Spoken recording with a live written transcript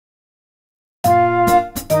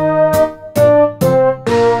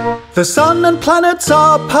The sun and planets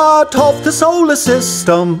are part of the solar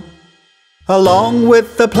system, along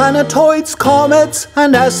with the planetoids, comets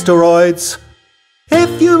and asteroids.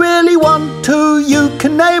 If you really want to, you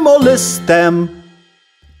can name or list them,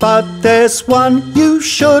 but there's one you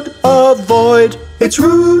should avoid. It's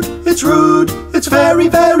rude, it's very,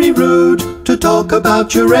 very rude to talk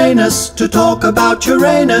about Uranus, to talk about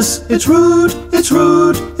Uranus. It's rude,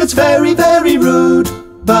 it's very, very rude,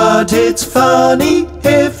 but it's funny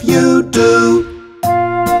if you do.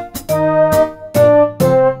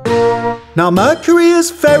 Now Mercury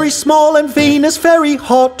is very small and Venus very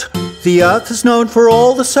hot. The Earth is known for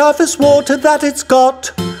all the surface water that it's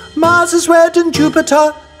got. Mars is red and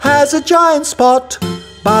Jupiter has a giant spot.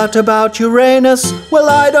 But about Uranus, well,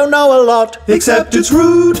 I don't know a lot. Except it's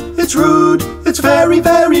rude, it's very,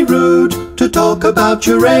 very rude to talk about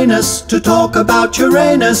Uranus, to talk about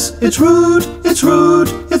Uranus. It's rude,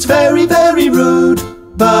 it's very, very rude,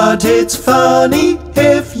 but it's funny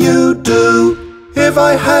if you do. If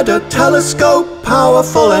I had a telescope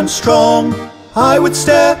powerful and strong, I would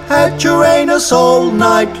stare at Uranus all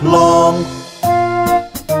night long.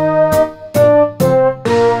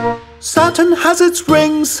 Saturn has its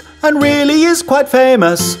rings and really is quite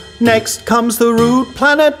famous. Next comes the rude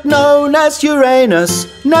planet known as Uranus.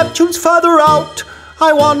 Neptune's further out,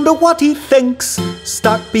 I wonder what he thinks.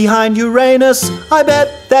 Stuck behind Uranus, I bet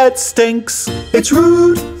that stinks. It's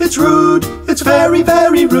rude, it's very,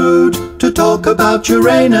 very rude to talk about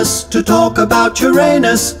Uranus, to talk about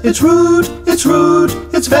Uranus. It's rude,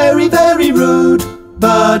 it's very, very rude,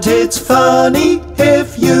 but it's funny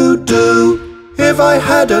if you do. If I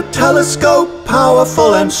had a telescope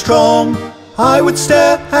powerful and strong, I would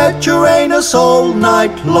stare at Uranus all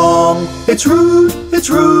night long. It's rude,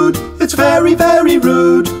 it's very, very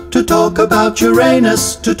rude to talk about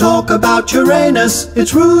Uranus, to talk about Uranus.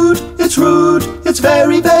 It's rude, it's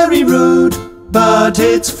very, very rude, but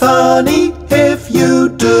it's funny if you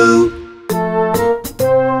do.